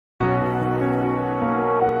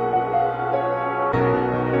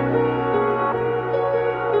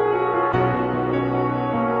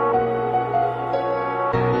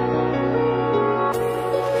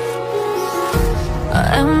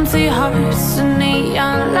Empty hearts and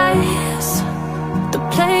neon lights, they're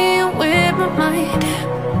playing with my mind.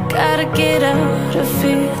 Gotta get out of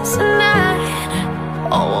here tonight.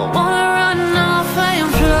 Oh, I wanna run off and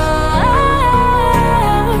fly,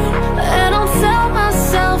 and I'll tell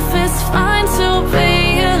myself it's fine to be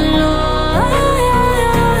alone,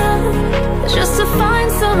 just to find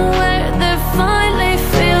somewhere that finally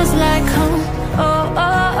feels like home. Oh,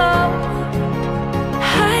 oh, oh.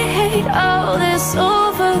 I hate all this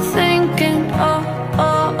overthinking. Oh,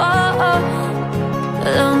 oh, oh, oh.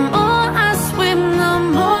 The more I swim, the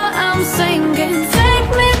more I'm sinking. Take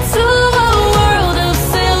me to a world of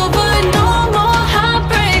silver, no more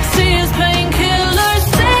heartbreaks, tears, painkillers.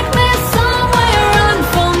 Take me somewhere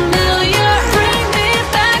unfamiliar, bring me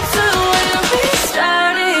back to where we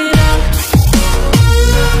started out.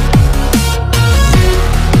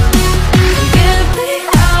 Get me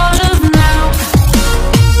out of now,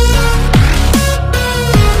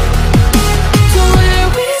 to where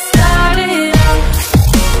we started out.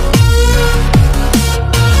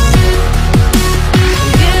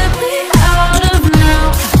 Get me out of now,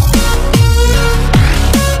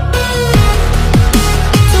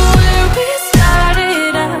 to where we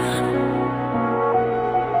started out.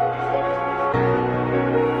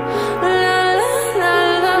 La la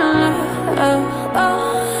la la, oh, oh.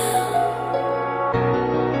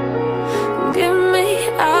 Get me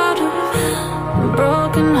out of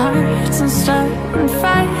broken hearts and starting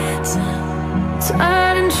fights,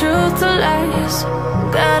 turning truth to lies.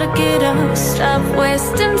 Gotta get up, stop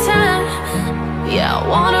wasting time. Yeah, I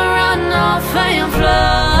wanna run off and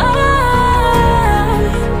fly,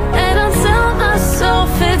 and I'll tell myself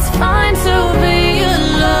it's fine to be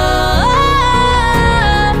alone,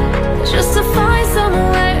 just to find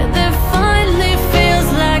somewhere that finally feels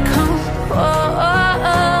like home. Oh,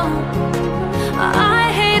 oh, oh. I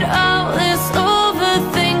hate all this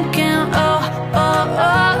overthinking. Oh, oh,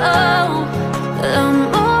 oh, oh. The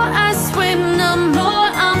more I swim, the more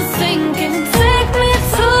I'm sinking. Take me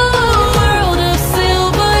to a world of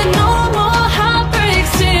silver, no more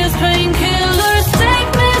heartbreaks, tears, painkillers. Take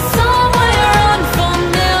me somewhere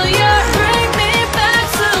unfamiliar, bring me back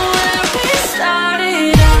to where we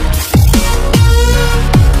started out.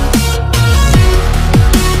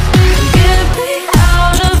 Get me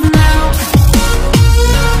out of now,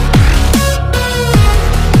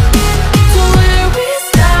 to where we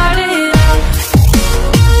started out.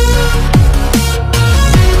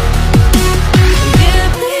 Get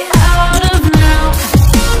me out of now,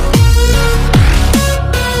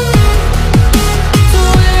 to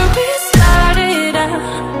where we started out.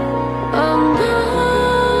 Oh, no.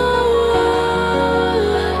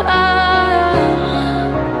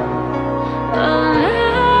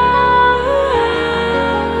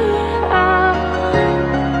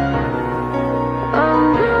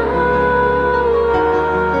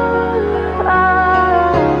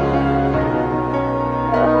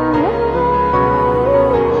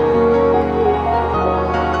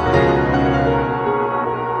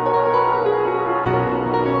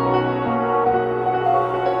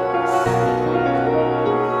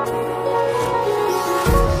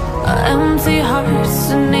 Empty hearts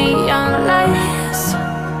and neon lights,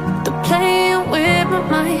 they're playing with my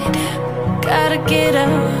mind. Gotta get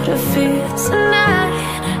out of here tonight.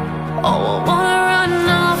 Oh, I wanna run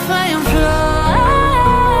off and fly,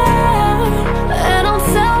 and I'll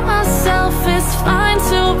tell myself it's fine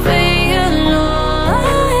to be alone,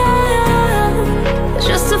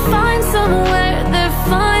 just to find somewhere that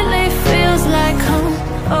finally feels like home.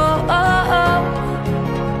 Oh, oh, oh.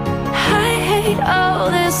 I hate all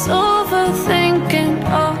this overthinking.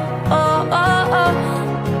 Oh, oh, oh, oh.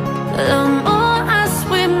 The more I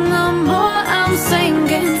swim, the more I'm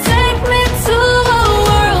sinking. Take me to a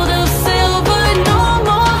world of silver, no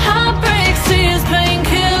more heartbreaks, tears,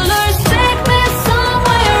 painkillers. Take me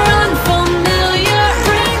somewhere unfamiliar,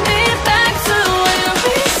 bring me back to where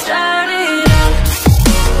we started out.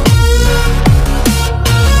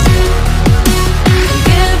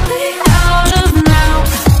 Get me out of now,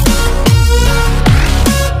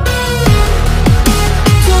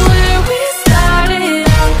 to where we started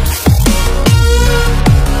out.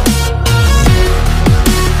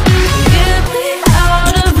 Get me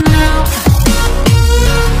out of now,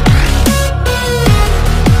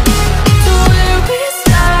 to where we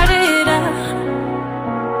started out.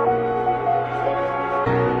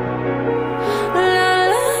 La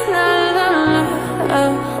la la la,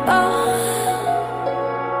 oh, oh.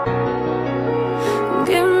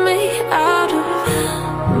 Get me out of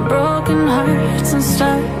broken hearts and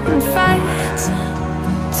starting fights,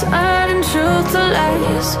 turning truth to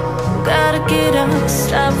lies. Gotta get up,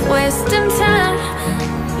 stop wasting time.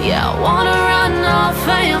 Yeah, I wanna run off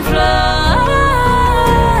and fly.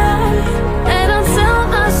 And I tell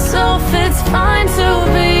myself it's fine to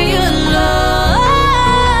be alone,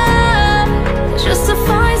 just to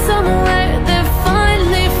find somewhere that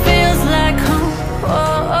finally feels like home.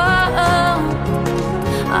 Oh, oh, oh.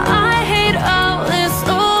 I hate all this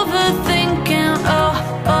overthinking. Oh,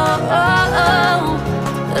 oh, oh, oh.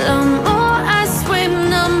 The more I swim,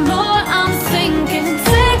 the more I'm sinking.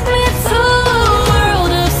 Take me to a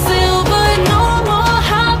world of silver, no more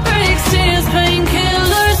heartbreaks, tears,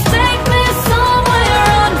 painkillers. Take me somewhere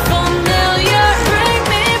unfamiliar, bring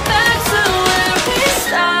me back to where we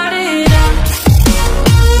started out.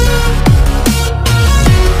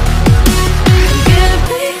 Get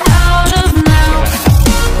me out of now,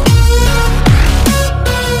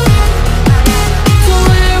 to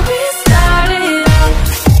where we started out.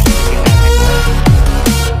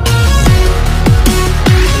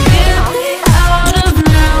 Get me out of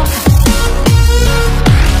now,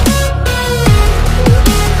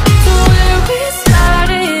 to where we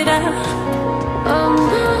started out.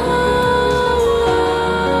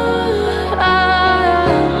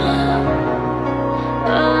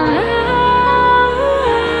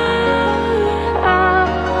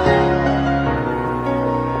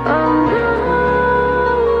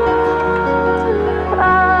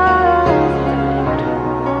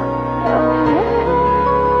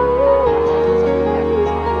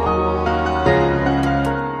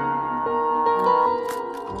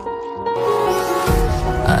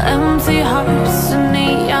 Empty hearts and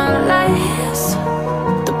neon lights,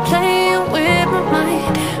 they're playing with my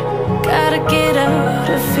mind. Gotta get out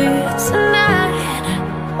of here tonight.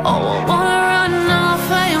 Oh, I wanna run off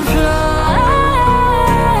and fly.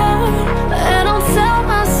 And I'll tell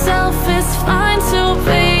myself it's fine to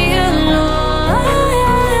be alone,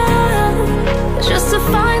 just to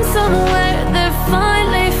find somewhere that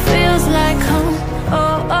finally feels like home.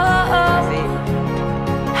 Oh, oh, oh.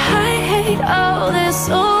 I hate all this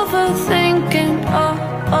overthinking. Oh,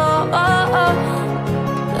 oh, oh, oh.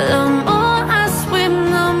 The more I swim,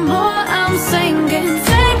 the more I'm sinking.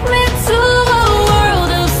 Take me to a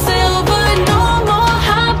world of silver, no more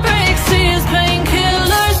heartbreaks, tears,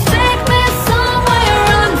 painkillers. Take me somewhere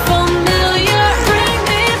unfamiliar, bring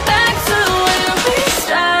me back to where we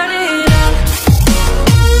started out.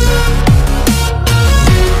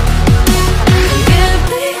 Get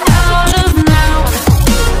me out of now,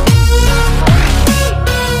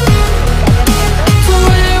 to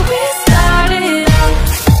where we started out.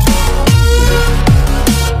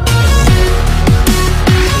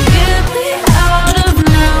 Get me out of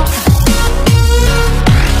now,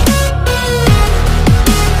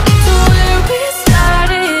 to where we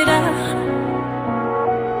started out.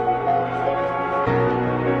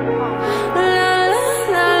 La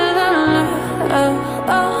la la la, oh,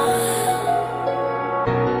 oh.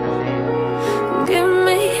 Get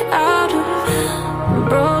me out of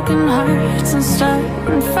broken hearts and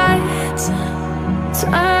starting fights,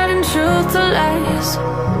 turning truth to lies.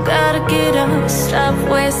 Gotta get up, stop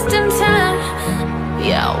wasting time.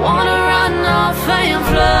 Yeah, I wanna run off and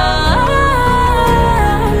fly.